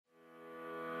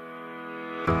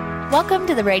Welcome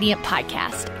to the Radiant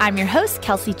Podcast. I'm your host,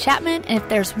 Kelsey Chapman, and if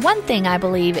there's one thing I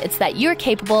believe, it's that you're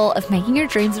capable of making your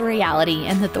dreams a reality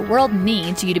and that the world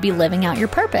needs you to be living out your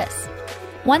purpose.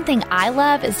 One thing I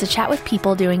love is to chat with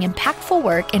people doing impactful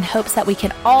work in hopes that we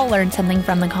can all learn something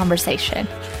from the conversation.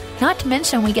 Not to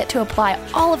mention, we get to apply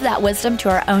all of that wisdom to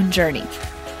our own journey.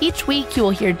 Each week, you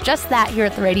will hear just that here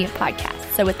at the Radiant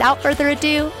Podcast. So without further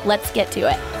ado, let's get to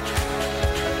it.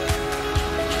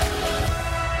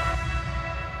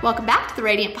 Welcome back to the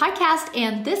Radiant Podcast,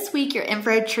 and this week you're in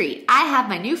for a treat. I have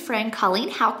my new friend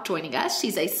Colleen Hauk joining us.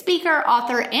 She's a speaker,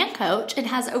 author, and coach, and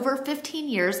has over 15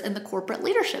 years in the corporate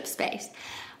leadership space.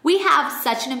 We have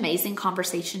such an amazing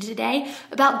conversation today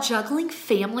about juggling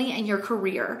family and your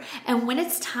career, and when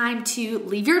it's time to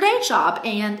leave your day job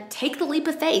and take the leap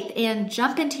of faith and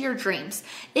jump into your dreams.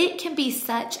 It can be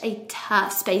such a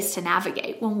tough space to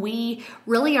navigate when we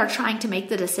really are trying to make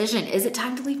the decision, is it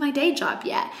time to leave my day job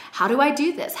yet? How do I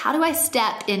do this? How do I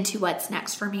step into what's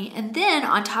next for me? And then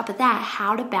on top of that,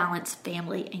 how to balance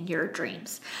family and your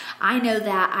dreams. I know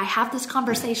that I have this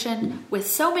conversation with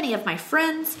so many of my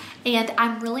friends, and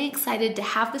I'm really excited to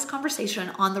have this conversation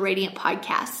on the Radiant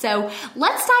Podcast. So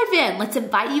let's dive in. Let's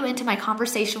invite you into my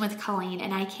conversation with Colleen,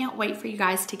 and I can't wait for you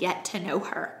guys to get to know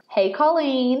her. Hey,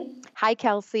 Colleen. Hi,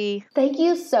 Kelsey. Thank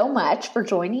you so much for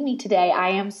joining me today.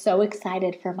 I am so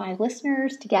excited for my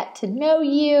listeners to get to know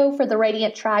you, for the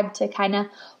Radiant Tribe to kind of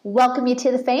welcome you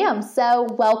to the fam. So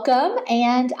welcome,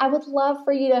 and I would love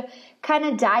for you to kind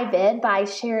of dive in by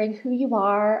sharing who you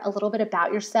are, a little bit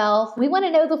about yourself. We want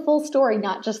to know the full story,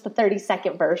 not just the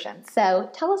 30-second version. So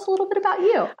tell us a little bit about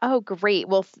you. Oh, great.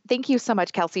 Well, thank you so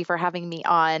much, Kelsey, for having me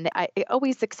on. I'm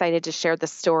always excited to share the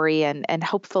story, and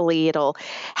hopefully it'll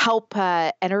help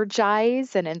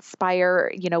energize and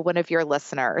inspire, one of your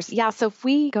listeners. Yeah. So if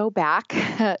we go back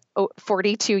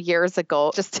 42 years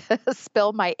ago, just to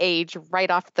spill my age right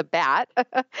off the bat,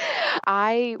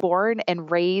 I born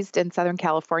and raised in Southern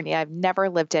California. I've never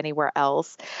lived anywhere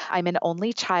else. I'm an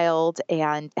only child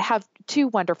and have two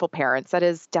wonderful parents. That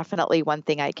is definitely one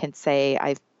thing I can say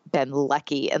I've been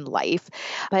lucky in life.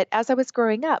 But as I was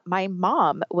growing up, my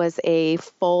mom was a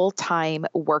full-time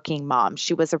working mom.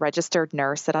 She was a registered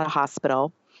nurse at a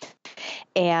hospital.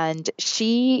 And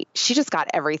she just got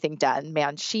everything done,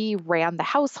 man. She ran the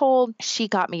household. She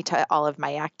got me to all of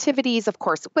my activities, of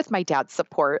course, with my dad's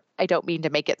support. I don't mean to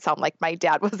make it sound like my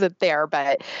dad wasn't there,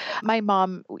 but my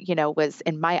mom, was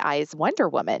in my eyes Wonder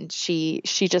Woman. She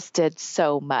just did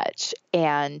so much.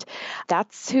 And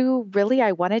that's who really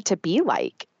I wanted to be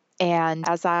like. And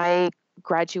as I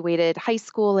graduated high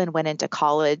school and went into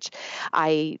college,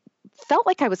 I felt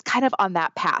like I was kind of on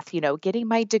that path, getting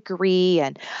my degree.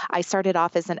 And I started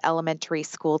off as an elementary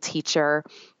school teacher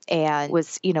and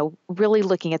was, really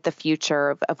looking at the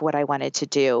future of what I wanted to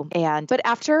do. But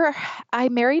after I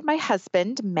married my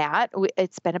husband, Matt,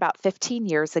 it's been about 15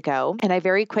 years ago, and I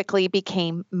very quickly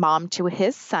became mom to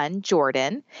his son,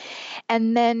 Jordan.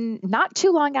 And then not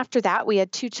too long after that, we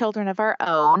had two children of our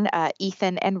own,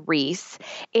 Ethan and Reese.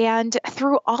 And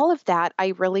through all of that,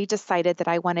 I really decided that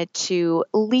I wanted to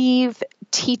leave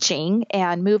teaching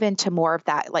and move into more of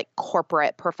that like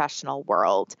corporate professional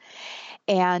world.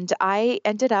 And I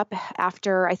ended up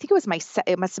after, I think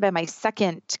it must have been my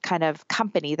second kind of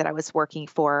company that I was working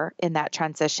for in that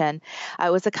transition.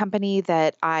 It was a company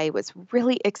that I was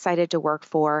really excited to work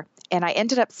for. And I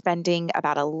ended up spending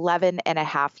about 11 and a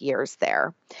half years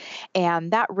there.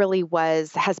 And that really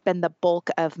has been the bulk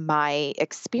of my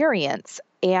experience.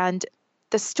 And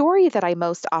the story that I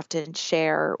most often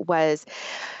share was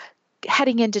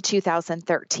heading into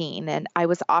 2013, and I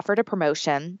was offered a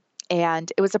promotion.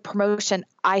 And it was a promotion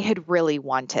I had really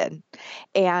wanted.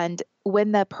 And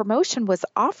when the promotion was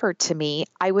offered to me,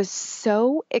 I was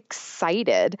so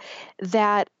excited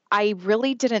that I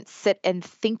really didn't sit and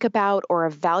think about or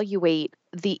evaluate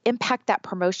the impact that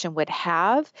promotion would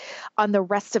have on the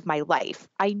rest of my life.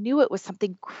 I knew it was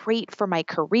something great for my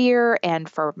career and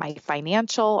for my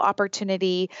financial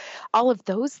opportunity, all of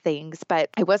those things, but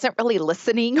I wasn't really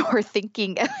listening or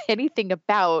thinking anything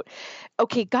about,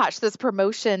 okay, gosh, this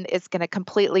promotion is going to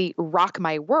completely rock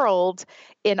my world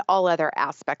in all other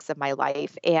aspects of my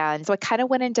life. And so I kind of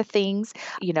went into things,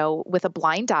 with a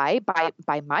blind eye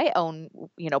by my own,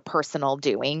 personal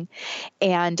doing.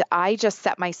 And I just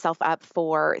set myself up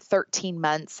for 13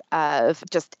 months of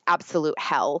just absolute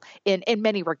hell in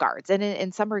many regards. And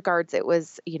in some regards, it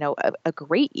was, a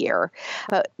great year.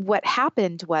 But what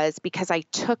happened was because I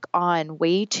took on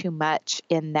way too much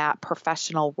in that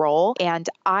professional role, and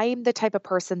I'm the type of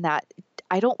person that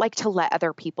I don't like to let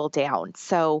other people down.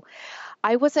 So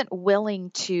I wasn't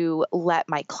willing to let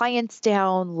my clients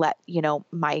down, let,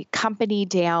 my company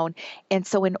down. And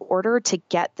so in order to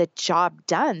get the job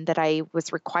done that I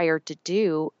was required to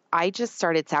do, I just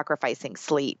started sacrificing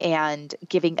sleep and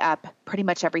giving up pretty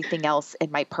much everything else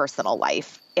in my personal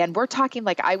life. And we're talking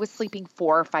like I was sleeping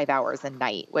 4 or 5 hours a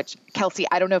night, which, Kelsey,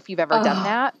 I don't know if you've ever done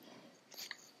that.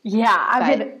 Yeah,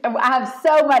 I have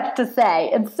so much to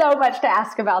say and so much to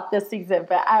ask about this season,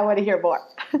 but I want to hear more.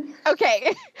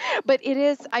 Okay. But it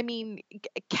is,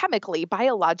 chemically,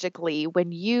 biologically,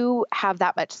 when you have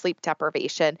that much sleep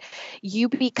deprivation, you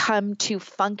become to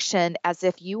function as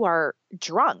if you are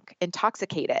drunk,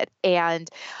 intoxicated. And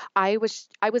I was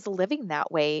living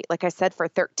that way, like I said, for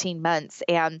 13 months.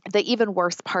 And the even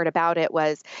worse part about it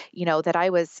was,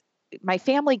 that my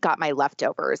family got my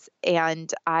leftovers,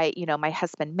 and my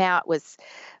husband, Matt, was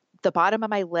the bottom of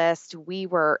my list. We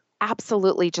were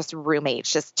absolutely just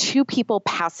roommates, just two people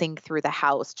passing through the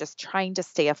house, just trying to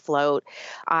stay afloat.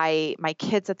 My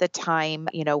kids at the time,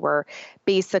 were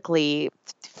basically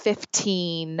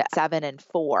 15, 7, and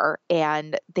 4,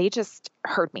 and they just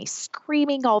heard me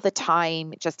screaming all the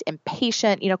time, just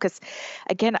impatient, because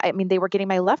again, they were getting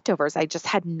my leftovers. I just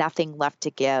had nothing left to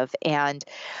give. And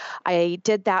I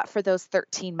did that for those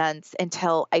 13 months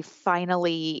until I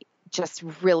finally just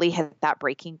really hit that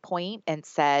breaking point and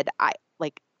said,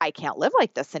 I can't live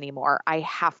like this anymore. I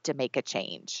have to make a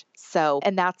change. So,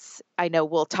 and I know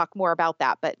we'll talk more about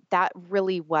that, but that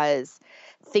really was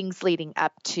things leading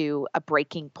up to a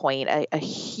breaking point, a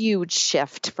huge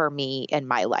shift for me in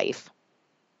my life.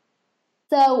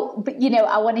 So, but,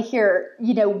 I want to hear,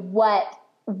 what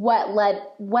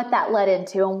that led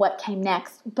into and what came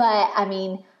next. But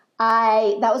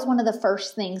that was one of the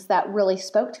first things that really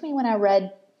spoke to me when I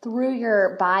read through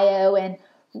your bio and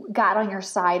got on your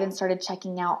site and started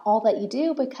checking out all that you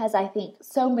do, because I think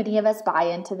so many of us buy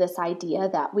into this idea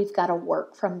that we've got to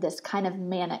work from this kind of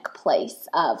manic place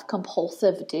of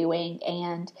compulsive doing.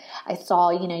 And I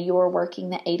saw, you were working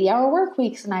the 80-hour work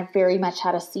weeks, and I very much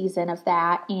had a season of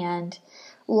that. And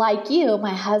like you,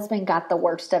 my husband got the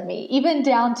worst of me, even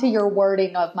down to your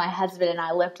wording of my husband and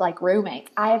I lived like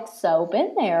roommates. I have so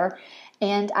been there.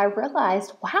 And I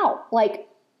realized, wow,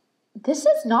 this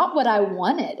is not what I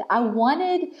wanted. I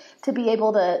wanted to be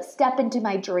able to step into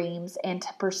my dreams and to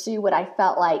pursue what I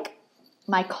felt like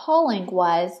my calling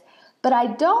was. But I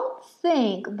don't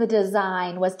think the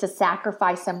design was to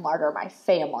sacrifice and martyr my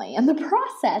family in the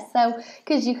process. So,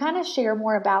 because you kind of share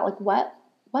more about what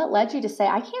led you to say,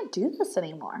 I can't do this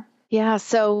anymore? Yeah.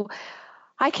 So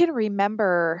I can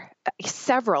remember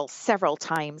several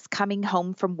times coming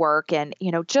home from work, and,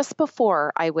 just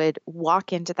before I would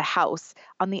walk into the house,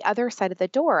 on the other side of the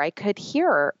door, I could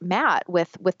hear Matt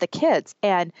with the kids,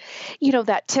 and,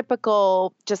 that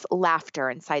typical just laughter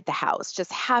inside the house,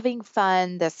 just having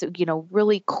fun, this,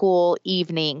 really cool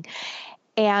evening.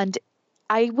 And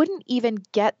I wouldn't even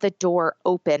get the door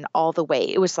open all the way.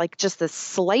 It was like just a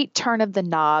slight turn of the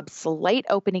knob, slight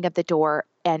opening of the door,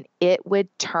 and it would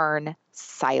turn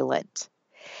silent.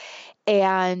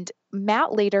 And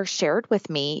Matt later shared with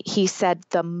me, he said,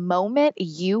 the moment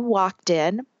you walked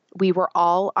in, we were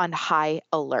all on high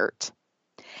alert.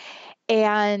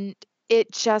 And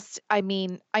it just, I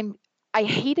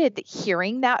hated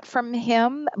hearing that from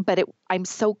him, but I'm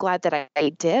so glad that I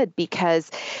did,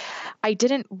 because I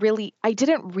didn't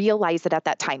realize it at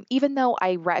that time. Even though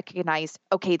I recognized,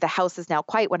 okay, the house is now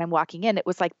quiet when I'm walking in, it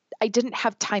was like I didn't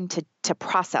have time to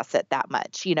process it that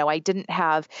much. I didn't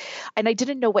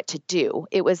know what to do.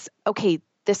 It was, okay,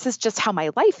 this is just how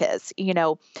my life is.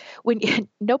 When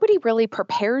nobody really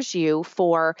prepares you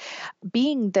for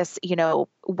being this,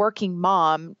 working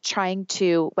mom trying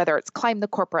to, whether it's climb the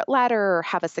corporate ladder or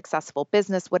have a successful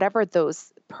business, whatever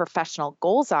those professional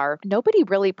goals are, nobody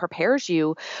really prepares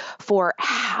you for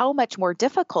how much more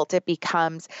difficult it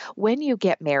becomes when you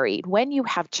get married, when you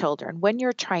have children, when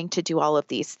you're trying to do all of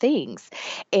these things.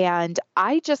 And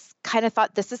I just kind of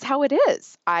thought, this is how it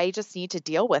is. I just need to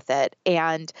deal with it.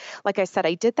 And like I said,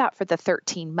 I did that for the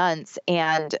 13 months.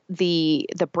 And the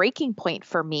breaking point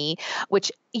for me,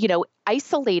 which,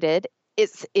 isolated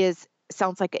is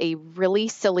sounds like a really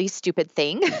silly, stupid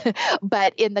thing,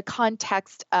 but in the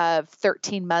context of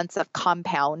 13 months of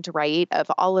compound, right, of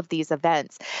all of these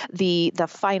events, the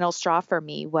final straw for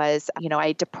me was,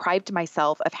 I deprived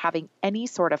myself of having any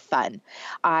sort of fun.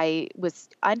 I was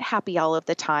unhappy all of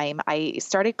the time. I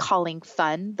started calling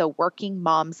fun the working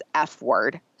mom's F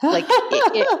word. Like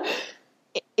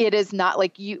It is not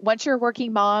like once you're a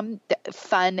working mom,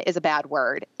 fun is a bad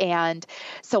word. And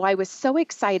so I was so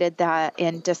excited that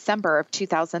in December of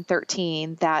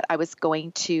 2013 that I was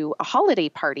going to a holiday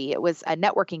party. It was a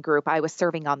networking group I was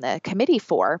serving on the committee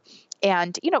for.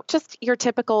 And, just your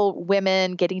typical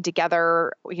women getting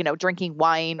together, drinking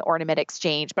wine, ornament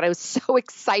exchange. But I was so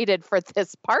excited for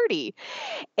this party.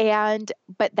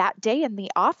 But that day in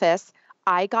the office,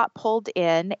 I got pulled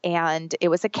in and it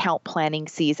was account planning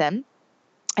season.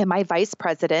 And my vice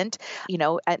president,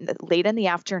 late in the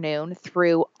afternoon,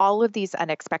 threw all of these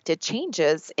unexpected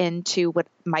changes into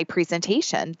my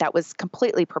presentation that was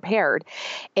completely prepared.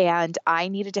 And I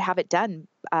needed to have it done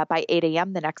by 8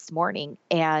 a.m. the next morning.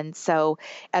 And so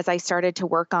as I started to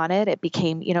work on it, it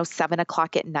became, 7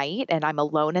 o'clock at night and I'm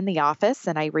alone in the office.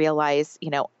 And I realized,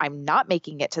 I'm not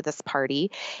making it to this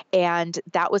party. And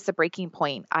that was the breaking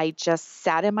point. I just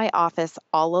sat in my office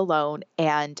all alone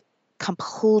and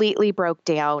completely broke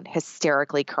down,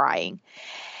 hysterically crying.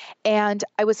 And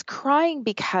I was crying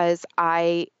because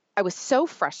I was so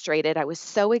frustrated. I was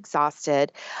so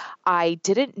exhausted. I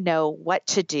didn't know what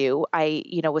to do. I,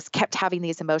 was kept having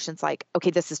these emotions like,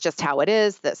 okay, this is just how it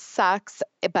is. This sucks,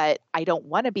 but I don't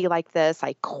want to be like this.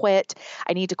 I quit.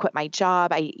 I need to quit my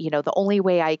job. The only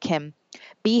way I can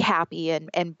be happy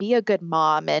and be a good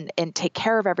mom and take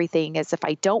care of everything is if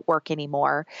I don't work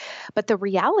anymore. But the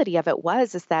reality of it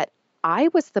is that I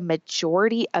was the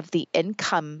majority of the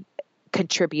income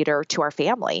contributor to our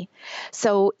family.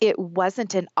 So it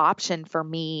wasn't an option for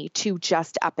me to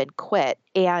just up and quit.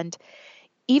 And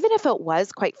even if it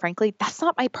was, quite frankly, that's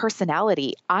not my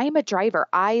personality. I'm a driver.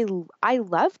 I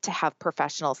love to have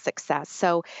professional success.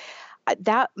 So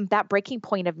that breaking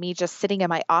point of me just sitting in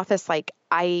my office, like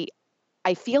I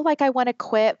feel like I want to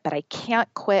quit, but I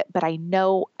can't quit, but I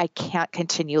know I can't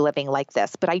continue living like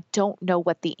this, but I don't know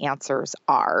what the answers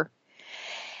are.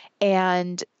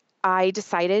 And I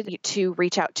decided to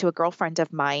reach out to a girlfriend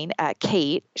of mine,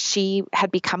 Kate. She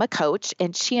had become a coach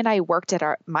and she and I worked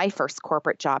at my first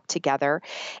corporate job together.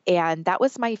 And that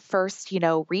was my first,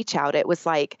 reach out. It was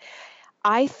like,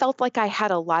 I felt like I had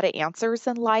a lot of answers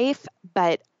in life,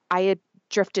 but I had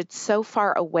drifted so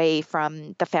far away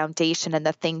from the foundation and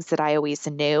the things that I always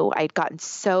knew. I'd gotten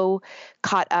so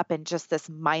caught up in just this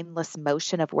mindless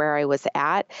motion of where I was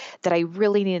at that I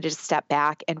really needed to step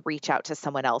back and reach out to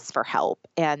someone else for help.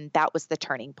 And that was the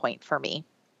turning point for me.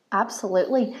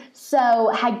 Absolutely. So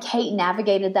had Kate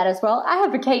navigated that as well? I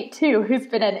have a Kate too, who's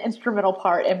been an instrumental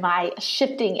part in my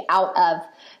shifting out of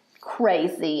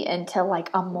crazy into like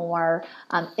a more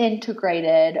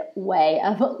integrated way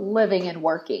of living and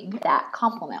working that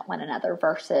complement one another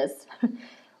versus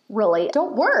really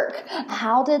don't work.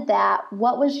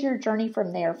 What was your journey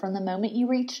from there, from the moment you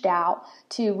reached out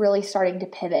to really starting to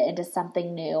pivot into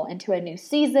something new, into a new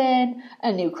season,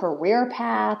 a new career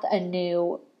path, a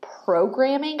new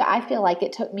programming? I feel like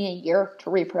it took me a year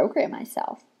to reprogram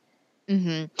myself.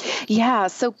 Mm-hmm. Yeah.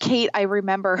 So Kate, I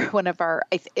remember one of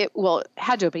it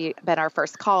had to have been our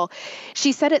first call.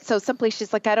 She said it so simply.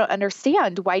 She's like, I don't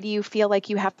understand. Why do you feel like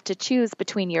you have to choose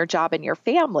between your job and your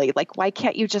family? Like, why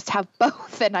can't you just have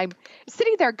both? And I'm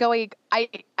sitting there going,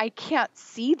 I can't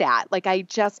see that. Like, I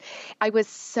was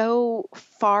so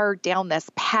far down this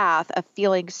path of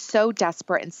feeling so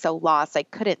desperate and so lost. I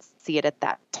couldn't see it at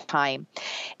that time.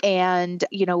 And,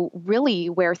 really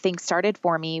where things started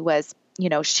for me was,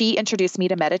 she introduced me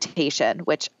to meditation,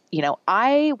 which,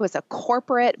 I was a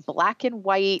corporate black and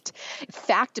white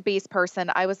fact-based person.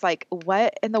 I was like,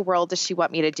 what in the world does she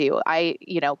want me to do?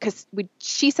 Because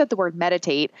she said the word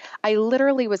meditate, I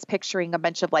literally was picturing a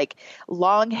bunch of like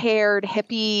long-haired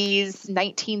hippies,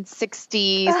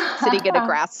 1960s sitting in a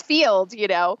grass field,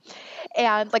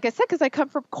 And like I said, because I come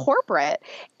from corporate.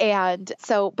 And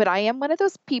so, but I am one of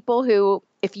those people who,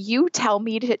 if you tell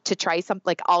me to try something,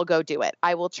 like I'll go do it.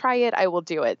 I will try it. I will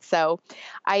do it. So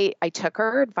I took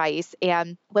her advice.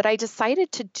 And what I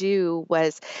decided to do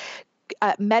was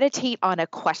meditate on a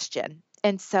question.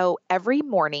 And so every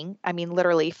morning,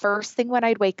 literally first thing when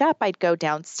I'd wake up, I'd go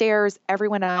downstairs.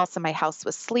 Everyone else in my house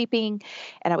was sleeping.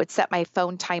 And I would set my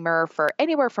phone timer for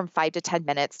anywhere from 5 to 10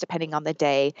 minutes, depending on the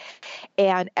day.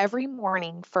 And every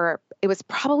morning it was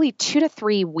probably 2 to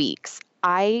 3 weeks,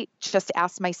 I just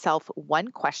asked myself one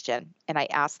question, and I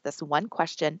asked this one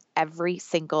question every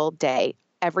single day,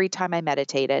 every time I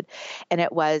meditated, and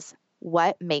it was,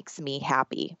 what makes me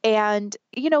happy? And,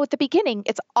 at the beginning,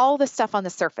 it's all the stuff on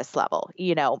the surface level,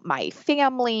 my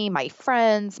family, my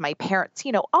friends, my parents,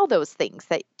 all those things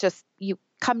that just you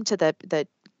come to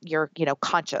your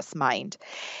conscious mind.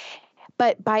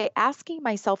 But by asking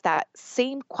myself that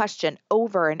same question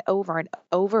over and over and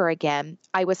over again,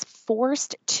 I was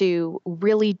forced to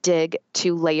really dig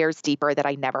 2 layers deeper that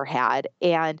I never had.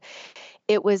 And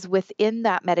it was within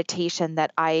that meditation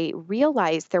that I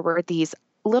realized there were these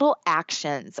little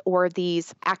actions or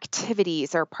these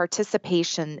activities or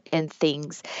participation in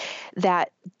things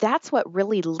that's what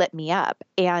really lit me up.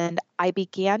 And I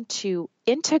began to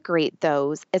integrate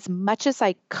those as much as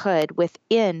I could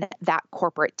within that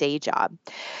corporate day job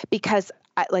because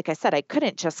like I said, I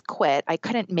couldn't just quit. I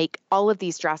couldn't make all of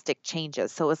these drastic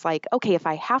changes. So it was like, okay, if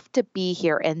I have to be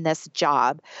here in this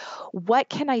job, what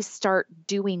can I start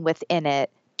doing within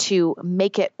it to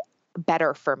make it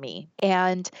better for me?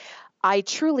 And I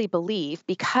truly believe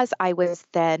because I was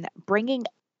then bringing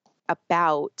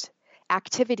about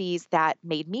activities that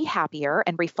made me happier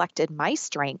and reflected my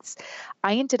strengths,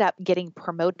 I ended up getting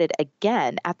promoted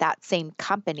again at that same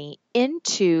company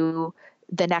into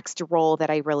the next role that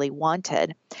I really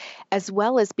wanted, as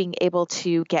well as being able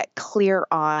to get clear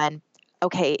on,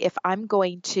 okay, if I'm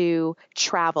going to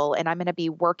travel and I'm going to be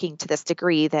working to this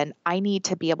degree, then I need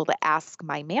to be able to ask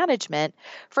my management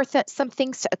for some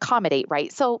things to accommodate,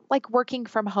 right? So like working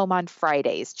from home on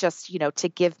Fridays, just, to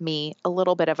give me a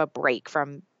little bit of a break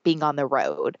from being on the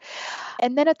road.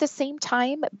 And then at the same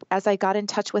time, as I got in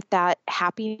touch with that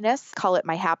happiness, call it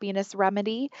my happiness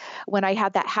remedy, when I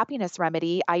had that happiness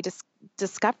remedy, I just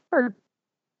discovered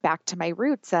back to my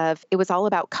roots of it was all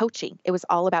about coaching. It was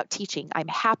all about teaching. I'm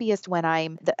happiest when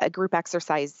I'm a group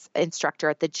exercise instructor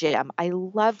at the gym. I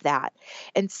love that.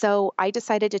 And so I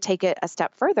decided to take it a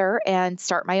step further and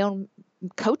start my own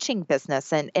coaching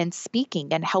business and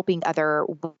speaking and helping other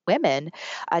women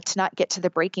to not get to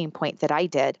the breaking point that I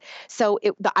did. So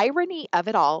the irony of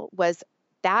it all was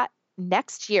that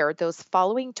next year, those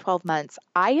following 12 months,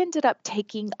 I ended up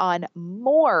taking on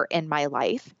more in my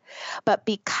life. But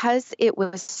because it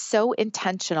was so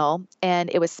intentional and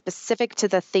it was specific to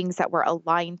the things that were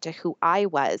aligned to who I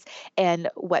was and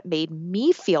what made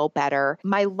me feel better,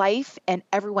 my life and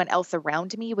everyone else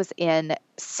around me was in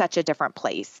such a different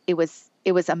place. It was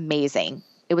amazing.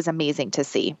 It was amazing to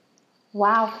see.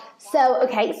 Wow. So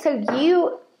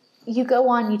you go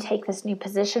on, you take this new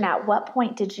position. At what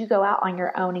point did you go out on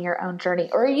your own journey?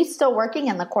 Or are you still working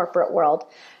in the corporate world?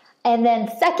 And then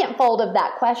second fold of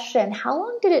that question, how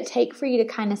long did it take for you to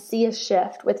kind of see a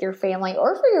shift with your family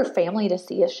or for your family to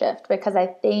see a shift? Because I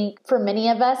think for many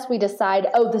of us, we decide,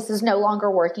 oh, this is no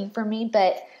longer working for me.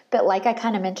 But like I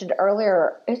kind of mentioned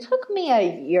earlier, it took me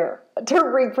a year to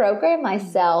reprogram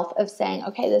myself of saying,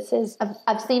 okay,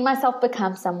 I've seen myself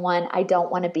become someone I don't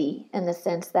want to be, in the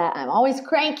sense that I'm always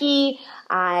cranky.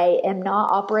 I am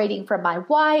not operating from my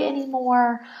why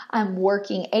anymore. I'm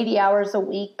working 80 hours a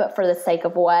week, but for the sake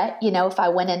of what? If I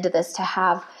went into this to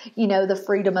have, the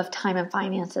freedom of time and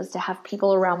finances, to have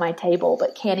people around my table,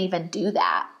 but can't even do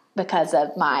that because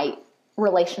of my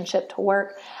relationship to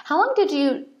work. How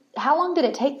long did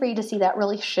it take for you to see that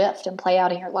really shift and play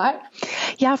out in your life?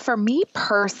 Yeah, for me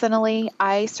personally,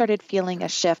 I started feeling a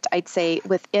shift, I'd say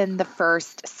within the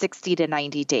first 60 to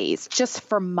 90 days, just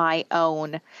for my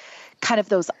own kind of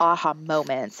those aha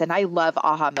moments. And I love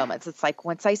aha moments. It's like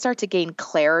once I start to gain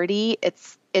clarity,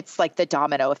 it's like the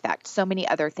domino effect. So many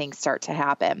other things start to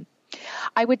happen.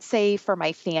 I would say for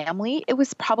my family, it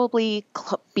was probably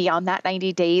beyond that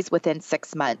 90 days, within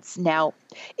 6 months. Now,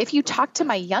 if you talk to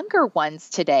my younger ones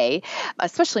today,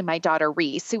 especially my daughter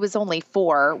Reese, who was only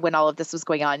 4 when all of this was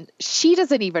going on, she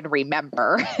doesn't even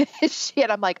remember. And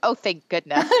I'm like, oh, thank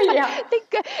goodness. Yeah.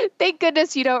 Thank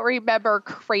goodness you don't remember,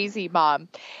 crazy mom.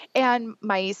 And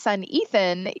my son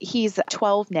Ethan, he's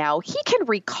 12 now. He can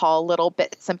recall little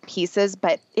bits and pieces,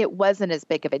 but it wasn't as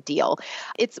big of a deal.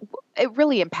 It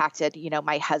really impacted,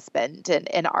 my husband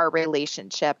and our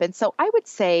relationship. And so I would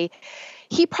say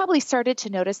he probably started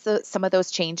to notice some of those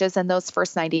changes in those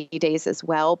first 90 days as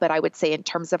well. But I would say in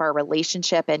terms of our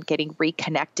relationship and getting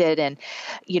reconnected and,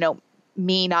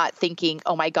 me not thinking,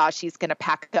 oh my gosh, he's going to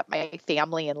pack up my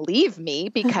family and leave me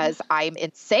because I'm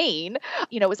insane.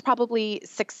 It was probably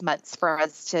 6 months for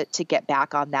us to get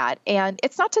back on that. And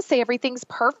it's not to say everything's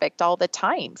perfect all the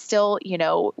time. Still,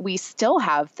 we still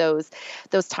have those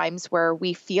times where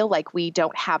we feel like we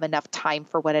don't have enough time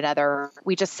for one another.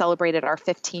 We just celebrated our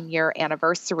 15-year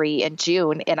anniversary in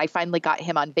June, and I finally got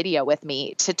him on video with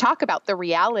me to talk about the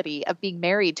reality of being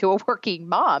married to a working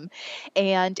mom.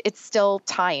 And it's still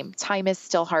time. Time is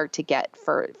still hard to get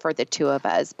for the two of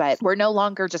us, but we're no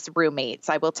longer just roommates.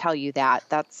 I will tell you that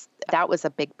was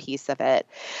a big piece of it.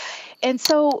 And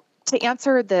so To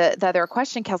answer the other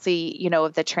question, Kelsey,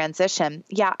 of the transition,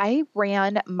 yeah, I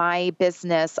ran my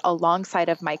business alongside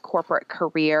of my corporate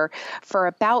career for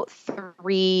about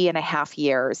 3.5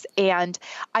 years. And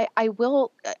I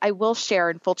will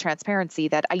share in full transparency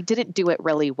that I didn't do it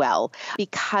really well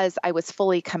because I was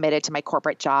fully committed to my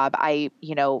corporate job.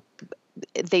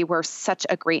 They were such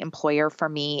a great employer for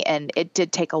me, and it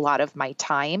did take a lot of my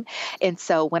time. And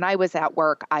so when I was at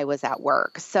work, I was at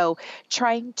work. So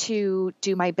trying to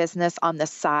do my business on the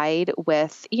side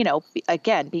with,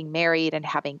 again, being married and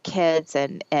having kids,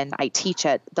 and I teach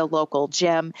at the local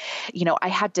gym, I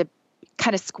had to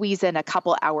kind of squeeze in a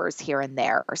couple hours here and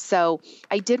there. So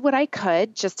I did what I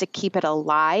could just to keep it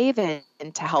alive and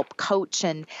to help coach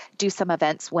and do some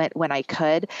events when I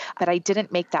could. But I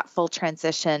didn't make that full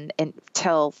transition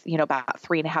until, about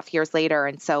 3.5 years later.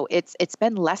 And so it's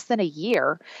been less than a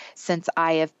year since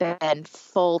I have been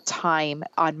full time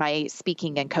on my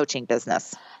speaking and coaching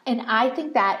business. And I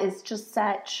think that is just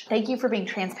thank you for being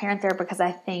transparent there, because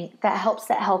I think that helps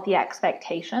set healthy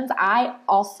expectations. I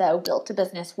also built a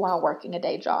business while working a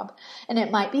day job, and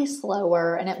it might be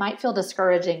slower and it might feel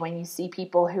discouraging when you see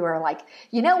people who are like,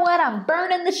 you know what, I'm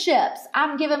burning the ships.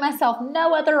 I'm giving myself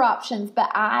no other options. But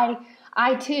I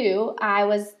too,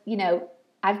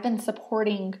 I've been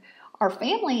supporting our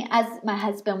family as my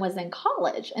husband was in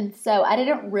college. And so I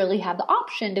didn't really have the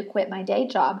option to quit my day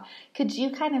job. Could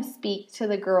you kind of speak to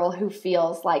the girl who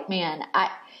feels like, man,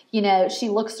 she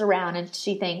looks around and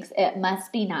she thinks it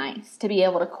must be nice to be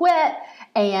able to quit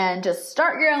and just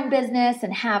start your own business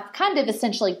and have kind of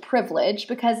essentially privilege,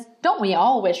 because don't we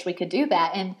all wish we could do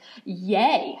that? And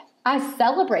yay, I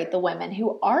celebrate the women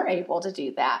who are able to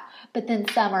do that, but then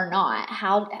some are not.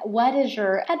 What is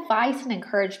your advice and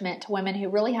encouragement to women who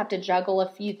really have to juggle a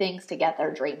few things to get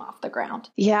their dream off the ground?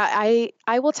 Yeah,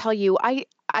 I will tell you,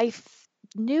 I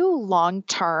knew long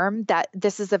term that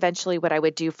this is eventually what I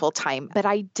would do full time, but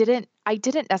I didn't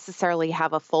necessarily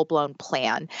have a full blown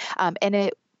plan.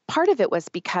 And part of it was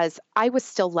because I was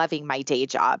still loving my day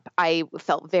job. I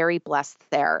felt very blessed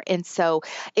there. And so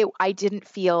I didn't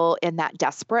feel in that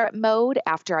desperate mode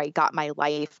after I got my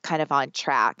life kind of on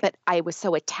track. But I was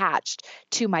so attached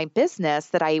to my business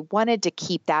that I wanted to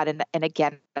keep that. And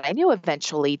again, I knew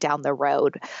eventually down the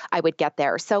road I would get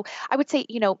there. So I would say,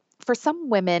 for some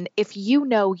women, if you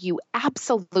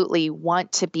absolutely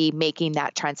want to be making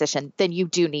that transition, then you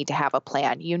do need to have a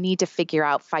plan. You need to figure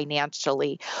out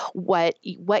financially what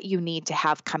you need to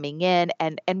have coming in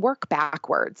and work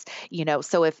backwards.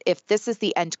 So if this is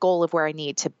the end goal of where I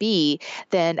need to be,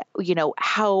 then,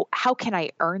 how can I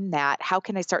earn that? How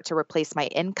can I start to replace my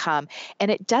income?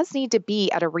 And it does need to be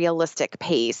at a realistic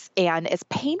pace. And as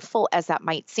painful as that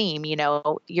might seem,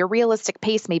 your realistic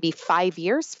pace may be 5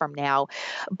 years from now,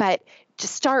 but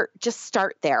just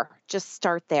start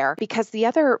there. Because the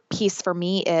other piece for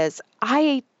me is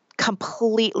I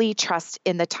completely trust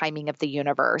in the timing of the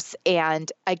universe.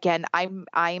 And again,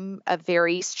 I'm a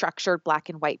very structured black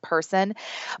and white person,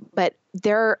 but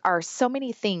there are so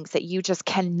many things that you just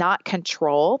cannot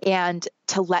control, and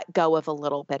to let go of a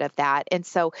little bit of that. And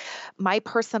so my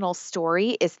personal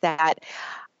story is that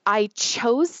I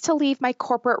chose to leave my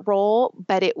corporate role,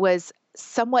 but it was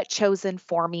somewhat chosen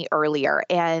for me earlier.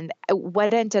 And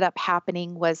what ended up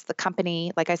happening was the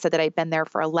company, like I said, that I'd been there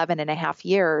for 11.5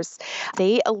 years,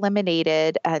 they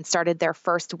eliminated and started their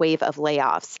first wave of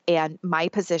layoffs. And my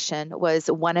position was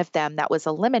one of them that was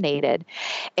eliminated.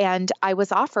 And I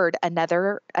was offered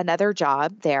another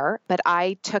job there, but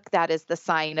I took that as the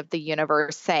sign of the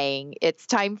universe saying, it's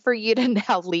time for you to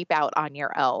now leap out on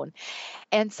your own.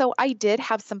 And so I did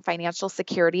have some financial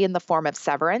security in the form of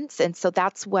severance. And so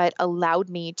that's what allowed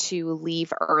me to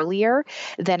leave earlier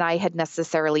than I had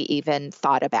necessarily even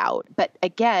thought about. But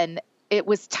again, it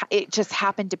just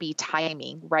happened to be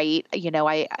timing, right?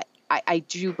 I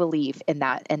do believe in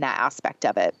that aspect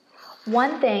of it.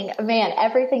 One thing, man,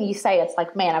 everything you say, it's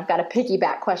like, man, I've got a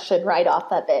piggyback question right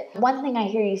off of it. One thing I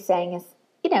hear you saying is,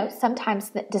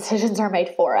 sometimes decisions are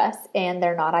made for us and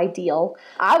they're not ideal.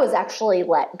 I was actually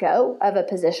let go of a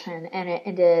position and it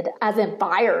ended as in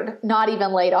fired, not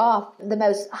even laid off. The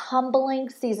most humbling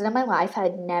season of my life.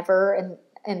 I've never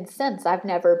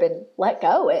been let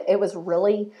go. It was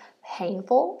really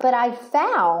painful, but I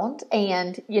found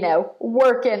and,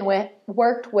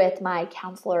 worked with my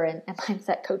counselor and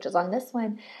mindset coaches on this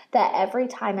one, that every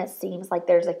time it seems like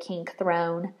there's a kink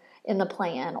thrown in the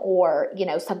plan or,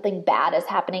 something bad is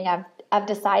happening, I've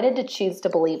decided to choose to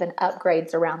believe in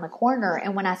upgrades around the corner.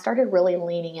 And when I started really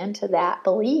leaning into that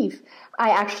belief,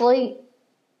 I actually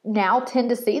now tend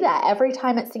to see that every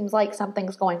time it seems like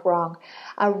something's going wrong,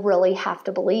 I really have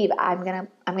to believe I'm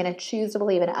gonna choose to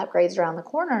believe an upgrade's around the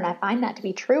corner, and I find that to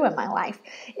be true in my life.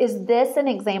 Is this an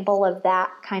example of that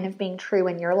kind of being true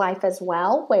in your life as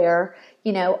well, where,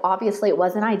 obviously it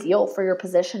wasn't ideal for your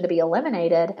position to be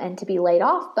eliminated and to be laid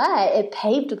off, but it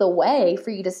paved the way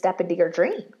for you to step into your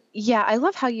dream? Yeah, I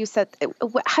love how you said,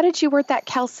 how did you word that,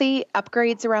 Kelsey?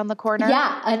 Upgrades around the corner?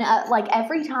 Yeah. And like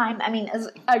every time, as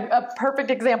a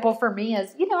perfect example for me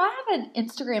is, I have an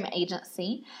Instagram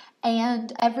agency,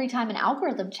 and every time an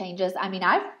algorithm changes,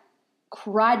 I've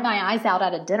cried my eyes out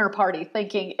at a dinner party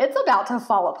thinking it's about to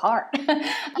fall apart,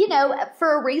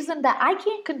 for a reason that I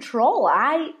can't control.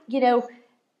 I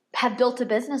have built a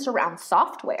business around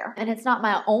software, and it's not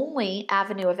my only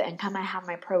avenue of income. I have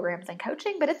my programs and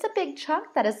coaching, but it's a big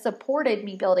chunk that has supported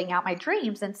me building out my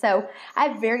dreams. And so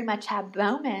I very much have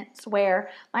moments where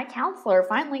my counselor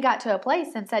finally got to a place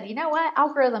and said, you know what,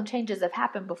 algorithm changes have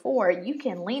happened before. You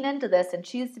can lean into this and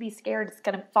choose to be scared it's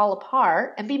going to fall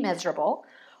apart and be miserable,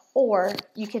 or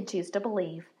you can choose to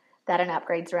believe that an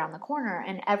upgrade's around the corner.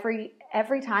 And every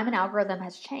time an algorithm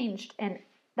has changed, and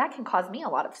that can cause me a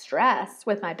lot of stress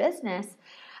with my business,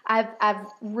 I've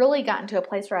really gotten to a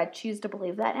place where I choose to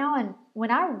believe that now. And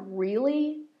when I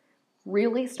really,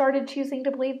 really started choosing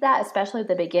to believe that, especially at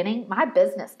the beginning, my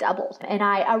business doubled. And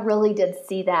I really did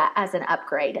see that as an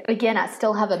upgrade. Again, I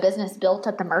still have a business built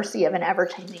at the mercy of an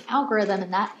ever-changing algorithm,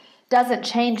 and that doesn't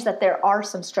change that there are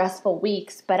some stressful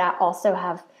weeks, but I also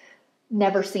have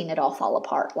never seen it all fall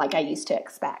apart like I used to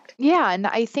expect. Yeah. And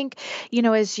I think,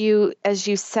 as you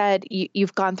said,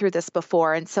 you've gone through this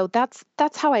before. And so that's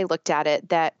how I looked at it.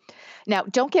 That now,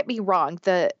 don't get me wrong,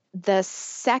 the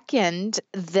second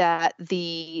that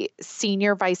the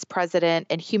senior vice president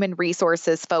and human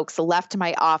resources folks left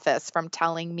my office from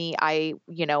telling me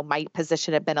my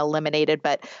position had been eliminated,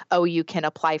 but, you can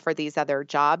apply for these other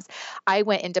jobs, I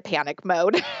went into panic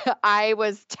mode. I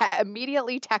was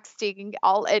immediately texting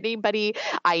anybody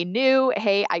I knew,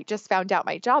 hey, I just found out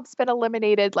my job's been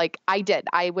eliminated. Like I did.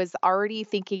 I was already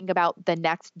thinking about the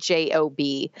next job.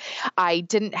 I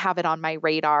didn't have it on my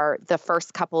radar the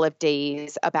first couple of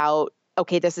days about,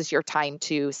 okay, this is your time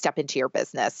to step into your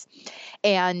business.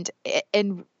 And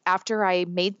after I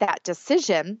made that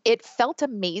decision, it felt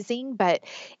amazing, but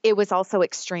it was also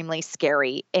extremely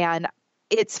scary. And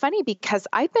it's funny because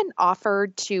I've been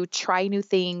offered to try new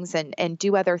things and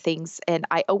do other things, and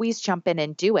I always jump in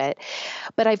and do it,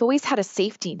 but I've always had a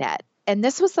safety net. And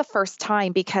this was the first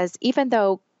time, because even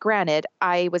though, granted,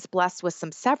 I was blessed with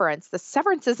some severance, the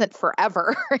severance isn't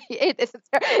forever. It's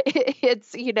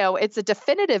a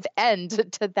definitive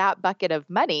end to that bucket of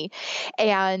money.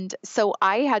 And so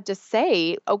I had to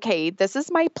say, okay, this is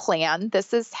my plan.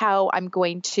 This is how I'm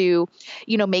going to,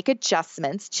 make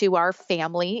adjustments to our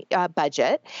family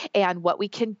budget and what we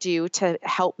can do to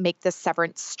help make this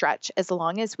severance stretch as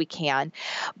long as we can.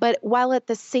 But while at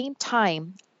the same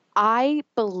time, I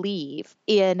believe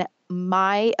in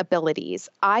my abilities.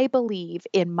 I believe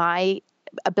in my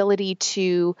ability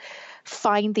to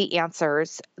find the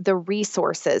answers, the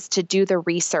resources, to do the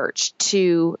research,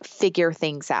 to figure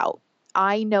things out.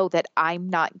 I know that I'm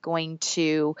not going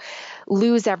to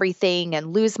lose everything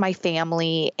and lose my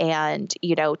family and,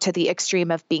 to the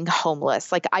extreme of being homeless.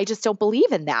 Like, I just don't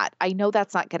believe in that. I know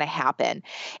that's not going to happen.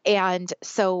 And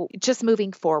so just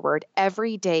moving forward,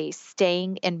 every day,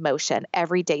 staying in motion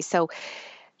every day. So,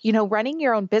 running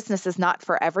your own business is not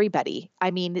for everybody.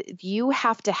 You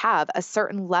have to have a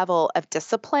certain level of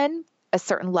discipline, a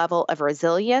certain level of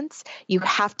resilience. You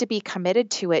have to be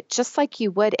committed to it just like you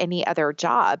would any other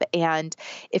job. And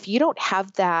if you don't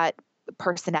have that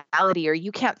personality, or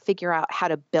you can't figure out how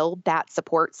to build that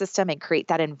support system and create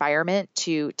that environment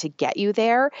to get you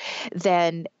there,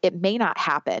 then it may not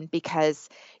happen, because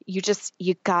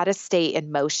you got to stay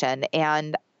in motion.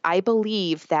 And I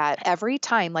believe that every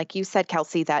time, like you said,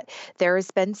 Kelsey, that there has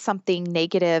been something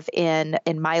negative in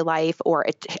my life, or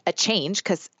a change,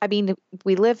 because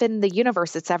we live in the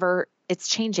universe. It's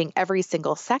changing every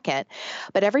single second.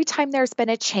 But every time there's been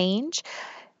a change,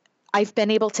 I've been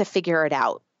able to figure it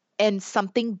out. And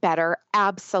something better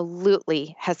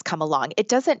absolutely has come along. It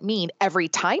doesn't mean every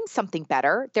time something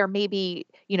better. There may be,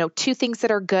 two things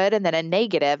that are good and then a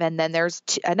negative, and then there's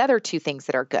another two things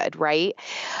that are good, right?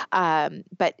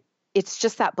 But it's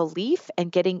just that belief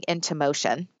and getting into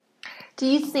motion. Do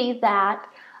you see that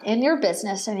in your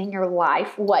business and in your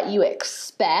life, what you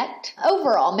expect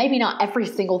overall? Maybe not every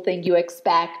single thing you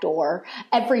expect, or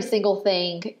every single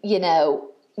thing,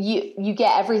 you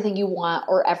get everything you want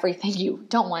or everything you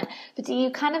don't want. But do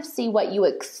you kind of see what you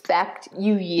expect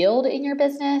you yield in your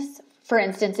business For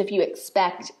instance, if you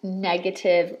expect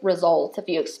negative results, if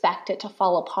you expect it to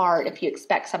fall apart, if you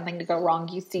expect something to go wrong,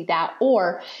 you see that.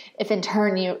 Or if in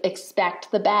turn you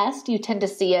expect the best, you tend to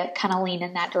see it kind of lean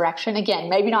in that direction. Again,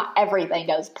 maybe not everything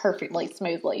goes perfectly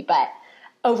smoothly, but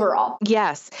overall.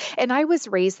 Yes. And I was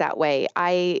raised that way.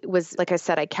 I was, like I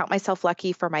said, I count myself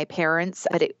lucky for my parents,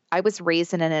 but I was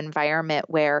raised in an environment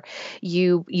where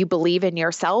you believe in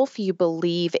yourself, you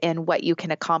believe in what you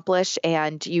can accomplish,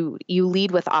 and you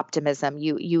lead with optimism.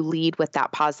 You lead with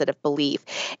that positive belief.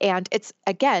 And it's,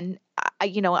 again,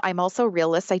 I'm also a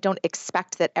realist. I don't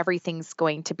expect that everything's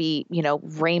going to be,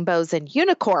 rainbows and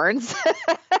unicorns,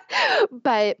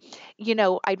 but,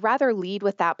 I'd rather lead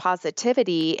with that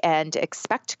positivity and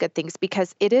expect good things,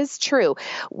 because it is true.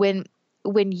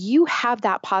 When you have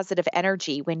that positive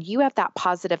energy, when you have that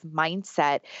positive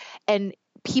mindset, and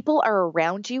people are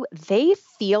around you, they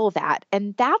feel that.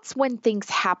 And that's when things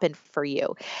happen for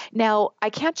you. Now,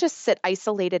 I can't just sit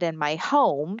isolated in my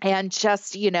home and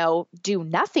just, do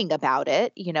nothing about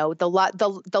it.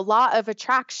 The law of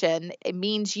attraction, it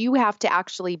means you have to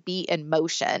actually be in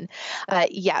motion.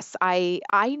 Yes, I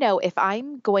know if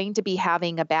I'm going to be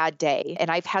having a bad day, and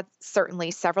I've had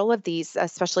certainly several of these,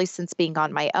 especially since being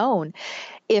on my own,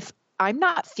 if I'm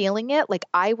not feeling it, like,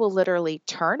 I will literally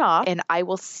turn off and I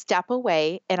will step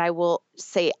away and I will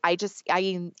say, I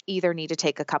either need to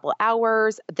take a couple I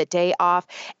the day off,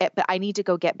 but I need to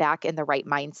go get back in the right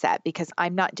mindset, because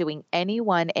I'm not doing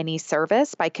anyone any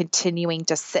service by continuing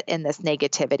to sit in this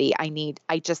negativity.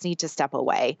 I just need to step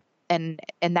away. And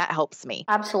that helps me.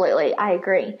 Absolutely. I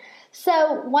agree.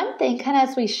 So one thing, kind of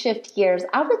as we shift gears,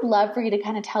 I would love for you to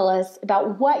kind of tell us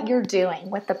about what you're doing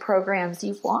with the programs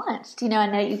you've launched. I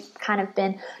know you've kind of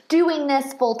been doing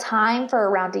this full time for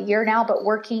around a year now, but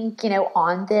working,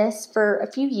 on this for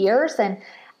a few years. And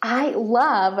I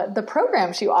love the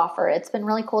programs you offer. It's been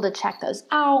really cool to check those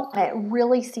out. It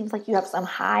really seems like you have some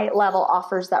high level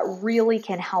offers that really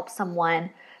can help someone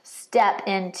step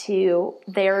into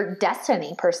their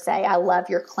destiny, per se. I love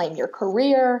your Claim Your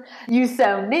Career, You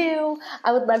So New.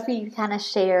 I would love for you to kind of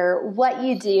share what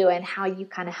you do and how you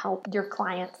kind of help your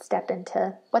clients step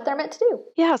into what they're meant to do.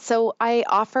 Yeah, so I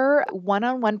offer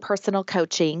one-on-one personal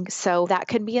coaching. So that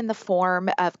can be in the form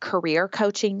of career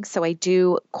coaching. So I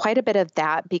do quite a bit of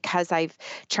that, because I've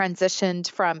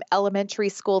transitioned from elementary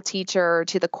school teacher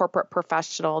to the corporate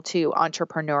professional to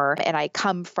entrepreneur. And I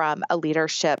come from a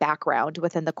leadership background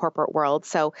within the corporate world.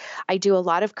 So I do a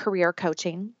lot of career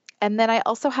coaching. And then I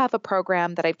also have a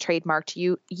program that I've trademarked,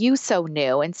 You So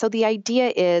New. And so the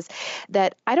idea is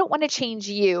that I don't want to change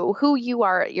you, who you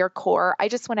are at your core. I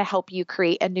just want to help you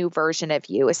create a new version of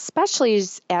you, especially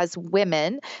as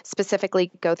women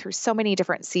specifically go through so many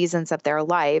different seasons of their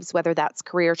lives, whether that's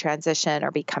career transition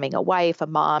or becoming a wife, a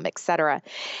mom, etc.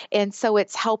 And so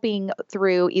it's helping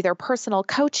through either personal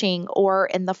coaching, or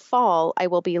in the fall, I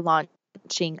will be launching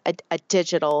a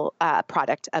digital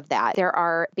product of that. There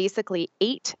are basically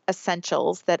 8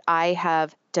 essentials that I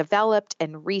have developed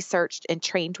and researched and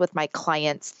trained with my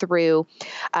clients through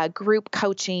group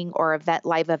coaching or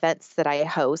live events that I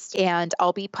host. And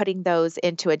I'll be putting those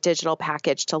into a digital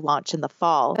package to launch in the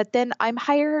fall. But then I'm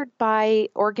hired by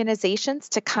organizations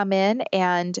to come in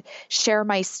and share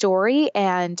my story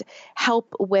and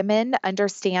help women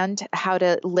understand how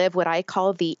to live what I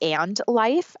call the and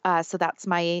life. So that's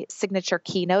my signature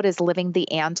keynote, is living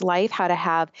the and life, how to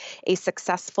have a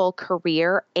successful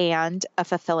career and a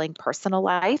fulfilling personal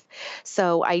life.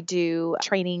 So I do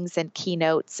trainings and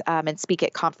keynotes and speak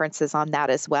at conferences on that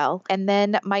as well. And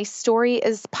then my story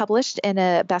is published in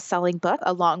a best-selling book,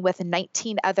 along with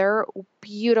 19 other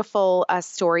beautiful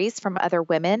stories from other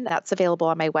women. That's available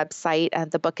on my website. And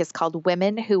the book is called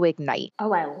Women Who Ignite.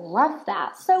 Oh, I love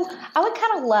that. So I would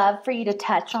kind of love for you to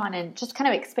touch on and just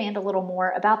kind of expand a little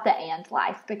more about the and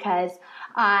life, because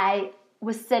I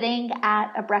was sitting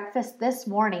at a breakfast this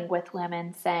morning with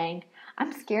women saying,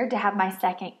 I'm scared to have my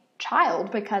second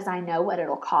child because I know what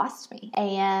it'll cost me.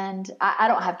 And I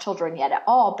don't have children yet at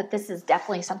all, but this is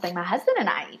definitely something my husband and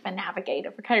I even navigate.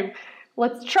 Okay,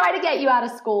 let's try to get you out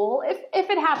of school. If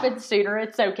it happens sooner,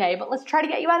 it's okay, but let's try to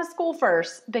get you out of school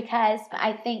first, because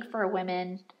I think for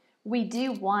women, we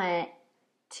do want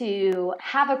to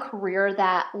have a career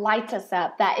that lights us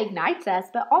up, that ignites us,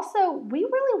 but also we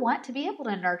really want to be able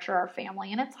to nurture our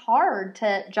family, and it's hard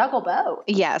to juggle both.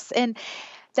 Yes. And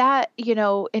that,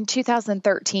 in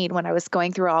 2013, when I was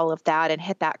going through all of that and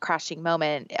hit that crashing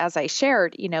moment, as I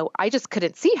shared, I just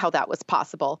couldn't see how that was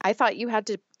possible. I thought you had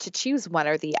to choose one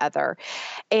or the other.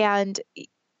 And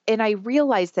I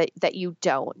realized that you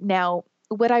don't. Now,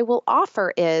 what I will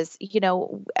offer is,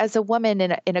 as a woman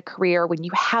in a career, when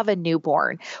you have a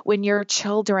newborn, when your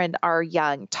children are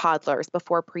young, toddlers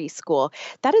before preschool,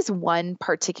 that is one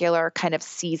particular kind of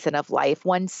season of life,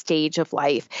 one stage of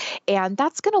life. And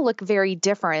that's going to look very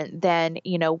different than,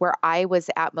 where I was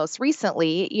at most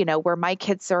recently, where my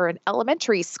kids are in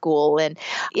elementary school. And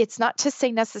it's not to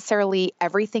say necessarily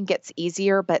everything gets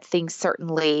easier, but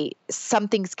some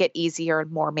things get easier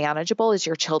and more manageable as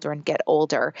your children get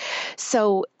older.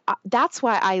 So that's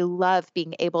why I love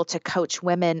being able to coach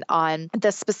women on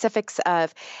the specifics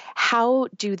of how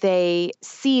do they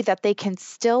see that they can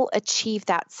still achieve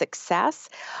that success,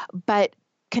 but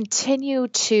continue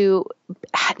to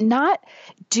not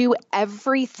do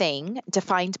everything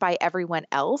defined by everyone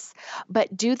else,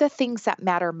 but do the things that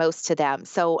matter most to them.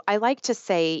 So I like to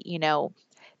say,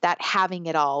 that having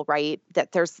it all, right?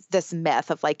 That there's this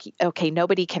myth of like, okay,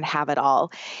 nobody can have it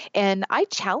all. And I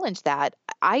challenge that.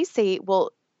 I say, well,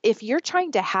 if you're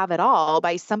trying to have it all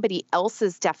by somebody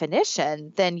else's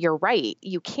definition, then you're right,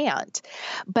 you can't.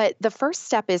 But the first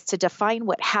step is to define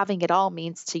what having it all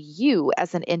means to you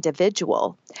as an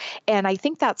individual. And I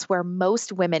think that's where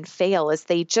most women fail, is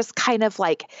they just kind of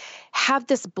like have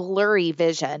this blurry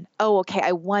vision. Oh, okay,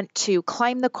 I want to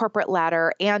climb the corporate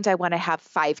ladder and I want to have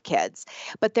 5 kids.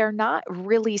 But they're not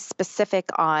really specific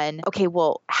on, okay,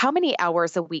 well, how many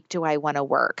hours a week do I want to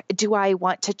work? Do I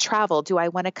want to travel? Do I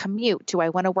want to commute? Do I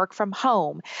want to work from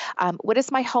home? What does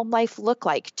my home life look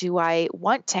like? Do I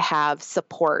want to have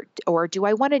support, or do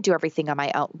I want to do everything on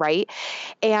my own, right?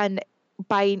 And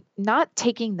by not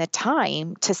taking the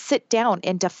time to sit down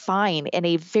and define in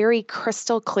a very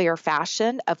crystal clear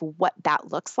fashion of what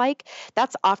that looks like,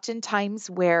 that's oftentimes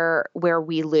where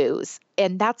we lose.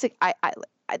 And that's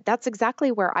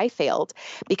exactly where I failed,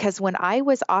 because when I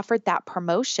was offered that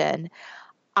promotion,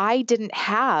 I didn't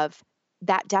have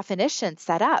that definition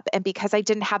set up. And because I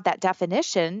didn't have that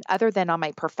definition other than on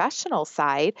my professional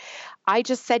side, I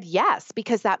just said yes,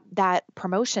 because that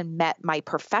promotion met my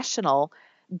professional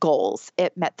goals.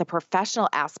 It met the professional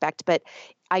aspect, but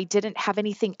I didn't have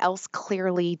anything else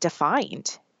clearly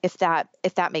defined, if that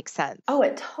makes sense. Oh,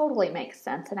 it totally makes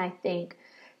sense. And I think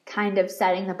kind of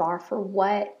setting the bar for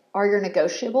what are your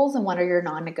negotiables and what are your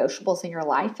non-negotiables in your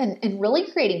life, and really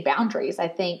creating boundaries. I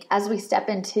think as we step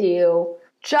into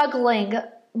juggling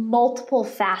multiple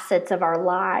facets of our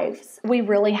lives, we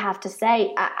really have to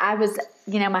say, I was,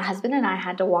 my husband and I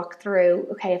had to walk through,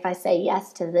 okay, if I say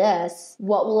yes to this,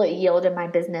 what will it yield in my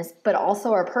business, but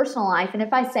also our personal life? And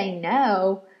if I say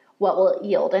no, what will it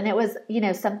yield? And it was,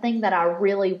 something that I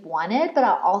really wanted, but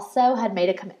I also had made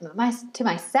a commitment to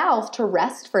myself to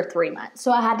rest for 3 months.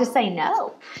 So I had to say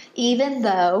no, even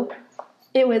though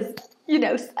it was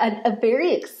a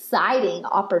very exciting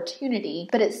opportunity,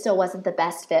 but it still wasn't the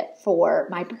best fit for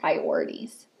my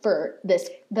priorities for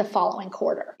the following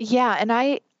quarter. Yeah.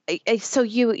 And so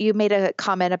you made a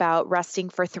comment about resting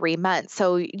for 3 months.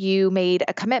 So you made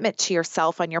a commitment to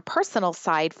yourself on your personal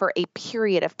side for a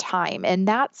period of time. And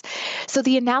so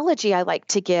the analogy I like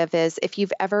to give is, if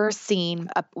you've ever seen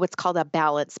what's called a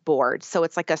balance board. So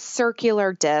it's like a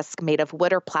circular disc made of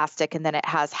wood or plastic, and then it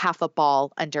has half a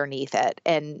ball underneath it.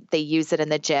 And they use it in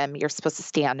the gym. You're supposed to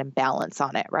stand and balance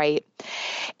on it, right?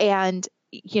 And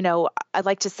I'd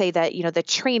like to say that, the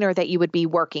trainer that you would be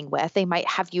working with, they might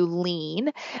have you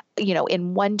lean,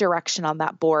 in one direction on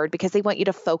that board because they want you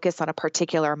to focus on a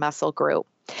particular muscle group.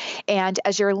 And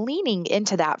as you're leaning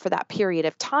into that for that period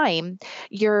of time,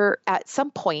 at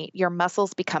some point, your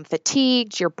muscles become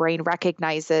fatigued, your brain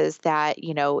recognizes that,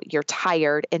 you're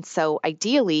tired. And so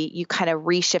ideally, you kind of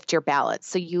reshift your balance.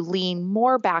 So you lean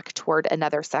more back toward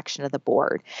another section of the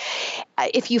board.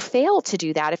 If you fail to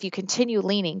do that, if you continue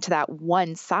leaning to that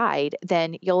one side,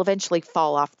 then you'll eventually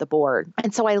fall off the board.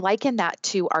 And so I liken that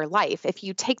to our life. If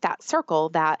you take that circle,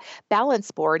 that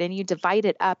balance board, and you divide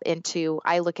it up into,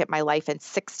 I look at my life in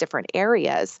 6 different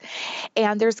areas.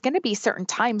 And there's going to be certain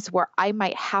times where I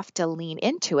might have to lean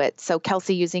into it. So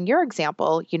Kelsey, using your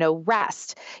example,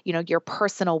 rest, your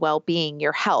personal well-being,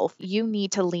 your health, you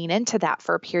need to lean into that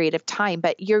for a period of time,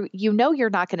 but you're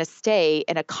not going to stay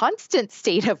in a constant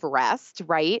state of rest,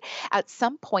 right? At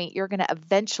some point, you're going to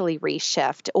eventually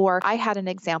reshift. Or I had an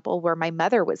example where my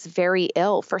mother was very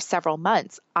ill for several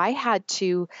months. I had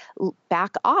to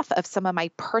back off of some of my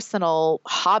personal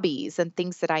hobbies and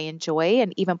things that I enjoy,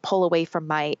 and even pull away from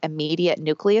my immediate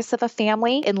nucleus of a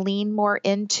family and lean more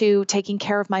into taking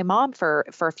care of my mom for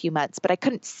a few months, but I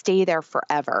couldn't stay there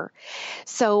forever.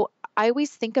 So I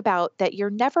always think about that you're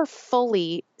never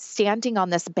fully standing on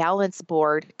this balance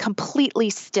board completely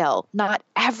still. Not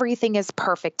everything is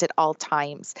perfect at all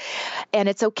times. And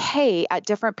it's okay at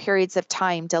different periods of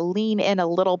time to lean in a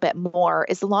little bit more,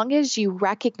 as long as you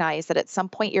recognize that at some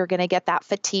point you're going to get that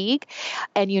fatigue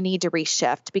and you need to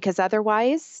reshift, because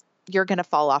otherwise you're going to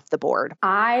fall off the board.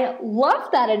 I love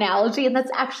that analogy. And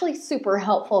that's actually super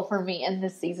helpful for me in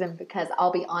this season, because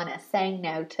I'll be honest,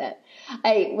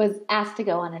 I was asked to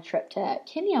go on a trip to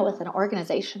Kenya with an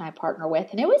organization I partner with.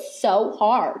 And it was so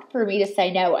hard for me to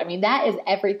say no. I mean, that is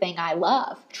everything I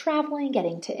love. Traveling,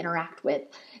 getting to interact with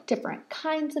different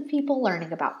kinds of people,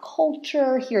 learning about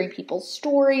culture, hearing people's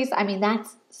stories. I mean,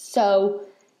 that's so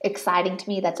exciting to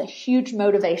me. That's a huge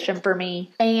motivation for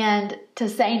me. And to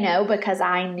say no because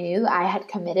I knew I had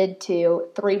committed to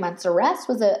 3 months of rest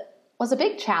was a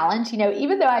big challenge.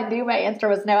 Even though I knew my answer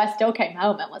was no, I still came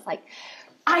home and was like,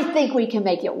 I think we can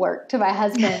make it work, to my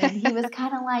husband. And he was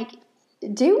kind of like,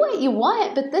 do what you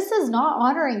want, but this is not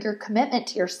honoring your commitment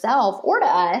to yourself or to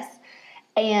us.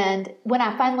 And when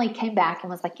I finally came back and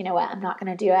was like, you know what, I'm not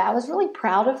going to do it, I was really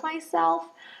proud of myself,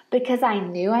 because I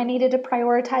knew I needed to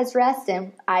prioritize rest,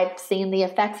 and I've seen the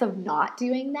effects of not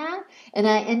doing that. And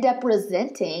I end up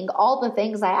resenting all the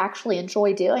things I actually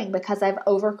enjoy doing because I've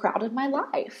overcrowded my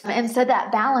life. And so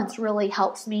that balance really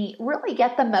helps me really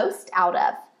get the most out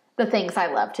of the things I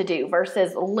love to do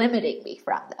versus limiting me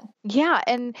from them. Yeah.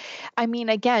 And I mean,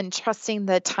 again, trusting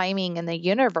the timing in the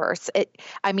universe.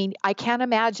 I can't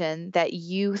imagine that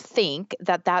you think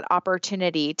that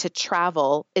opportunity to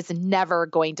travel is never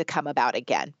going to come about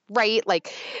again, right?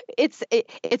 Like it's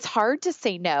hard to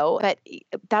say no, but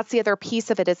that's the other piece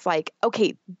of it. It's like,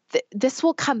 okay, this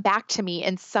will come back to me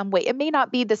in some way. It may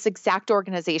not be this exact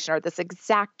organization or this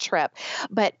exact trip,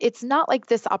 but it's not like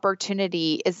this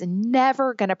opportunity is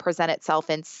never going to present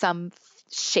itself in some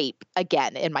shape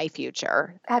again in my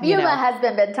future. Have you and my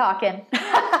husband been talking?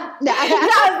 That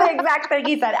was the exact thing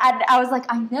he said. I was like,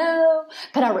 I know,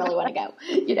 but I really want to go,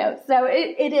 So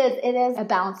it is a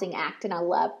balancing act. And I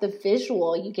love the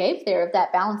visual you gave there of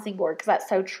that balancing board, because that's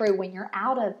so true. When you're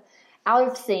out of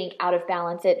sync, out of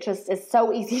balance, it just is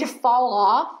so easy to fall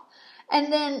off.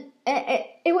 And then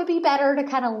it would be better to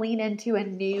kind of lean into a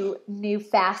new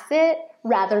facet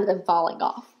rather than falling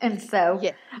off. And so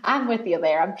yeah. I'm with you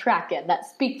there. I'm tracking. That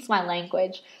speaks my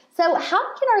language. So how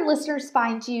can our listeners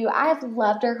find you? I've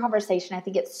loved our conversation. I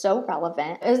think it's so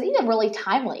relevant. It was even really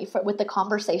timely with the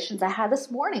conversations I had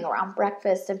this morning around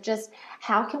breakfast, of just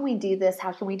how can we do this?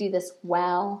 How can we do this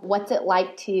well? What's it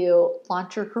like to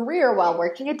launch your career while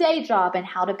working a day job, and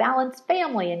how to balance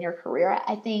family in your career?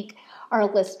 I think our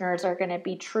listeners are going to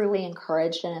be truly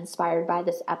encouraged and inspired by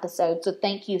this episode. So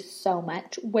thank you so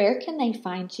much. Where can they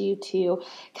find you to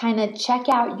kind of check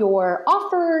out your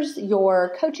offers,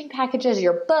 your coaching packages,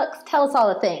 your books? Tell us all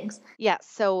the things. Yeah.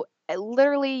 So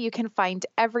literally, you can find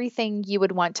everything you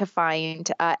would want to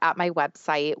find at my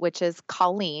website, which is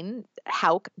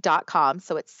ColleenHauk.com.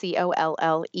 So it's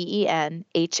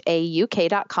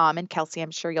ColleenHauk.com. And Kelsey,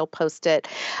 I'm sure you'll post it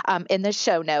in the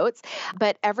show notes.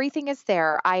 But everything is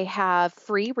there. I have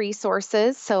free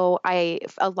resources. So a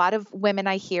lot of women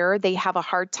I hear, they have a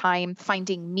hard time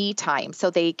finding me time. So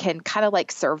they can kind of like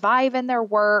survive in their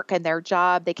work and their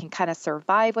job. They can kind of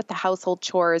survive with the household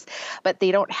chores, but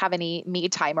they don't have any me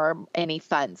time or any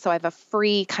fun. So I have a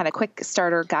free kind of quick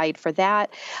starter guide for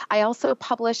that. I also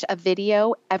publish a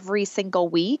video every single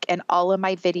week, and all of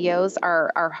my videos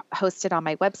are hosted on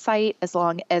my website, as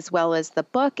well as the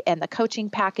book and the coaching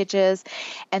packages.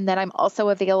 And then I'm also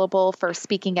available for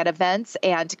speaking at events.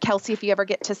 And Kelsey, if you ever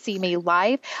get to see me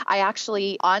live, I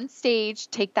actually on stage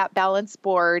take that balance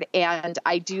board and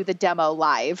I do the demo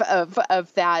live of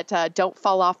that. Don't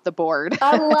fall off the board.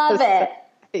 I love it.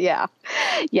 Yeah.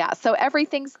 So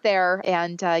everything's there.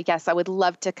 And yes, I would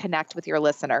love to connect with your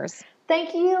listeners.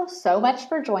 Thank you so much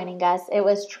for joining us. It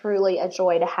was truly a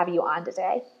joy to have you on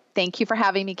today. Thank you for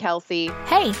having me, Kelsey.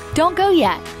 Hey, don't go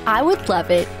yet. I would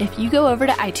love it if you go over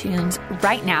to iTunes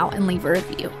right now and leave a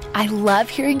review. I love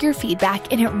hearing your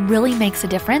feedback, and it really makes a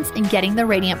difference in getting the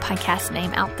Radiant Podcast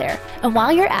name out there. And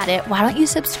while you're at it, why don't you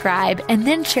subscribe and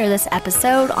then share this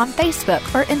episode on Facebook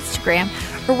or Instagram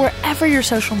or wherever your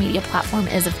social media platform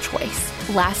is of choice.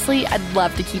 Lastly, I'd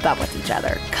love to keep up with each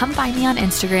other. Come find me on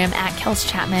Instagram at Kels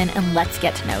Chapman, and let's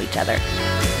get to know each other.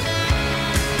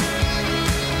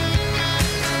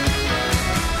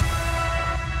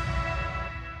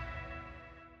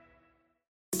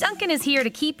 Dunkin' is here to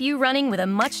keep you running with a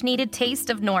much-needed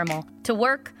taste of normal. To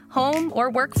work, home or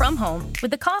work from home,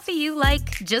 with the coffee you like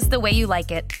just the way you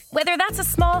like it. Whether that's a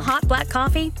small hot black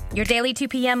coffee, your daily 2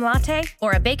 p.m. latte,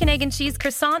 or a bacon, egg, and cheese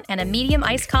croissant and a medium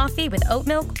iced coffee with oat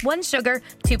milk, 1 sugar,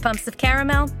 2 pumps of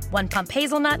caramel, 1 pump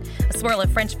hazelnut, a swirl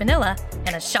of French vanilla,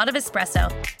 and a shot of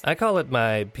espresso. I call it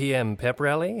my PM pep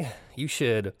rally. You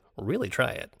should really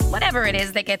try it. Whatever it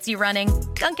is that gets you running,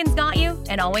 Dunkin's got you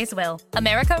and always will.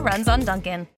 America runs on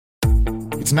Dunkin'.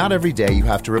 It's not every day you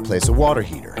have to replace a water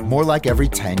heater, more like every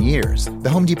 10 years. The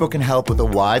Home Depot can help with a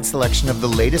wide selection of the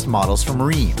latest models from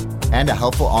Rheem and a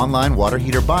helpful online water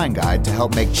heater buying guide to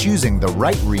help make choosing the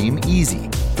right Rheem easy.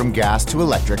 From gas to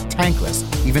electric, tankless,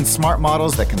 even smart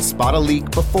models that can spot a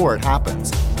leak before it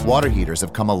happens. Water heaters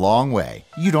have come a long way.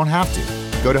 You don't have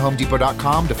to. Go to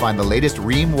HomeDepot.com to find the latest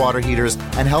Rheem water heaters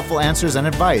and helpful answers and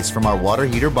advice from our water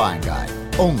heater buying guide.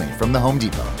 Only from the Home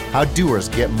Depot. How doers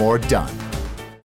get more done.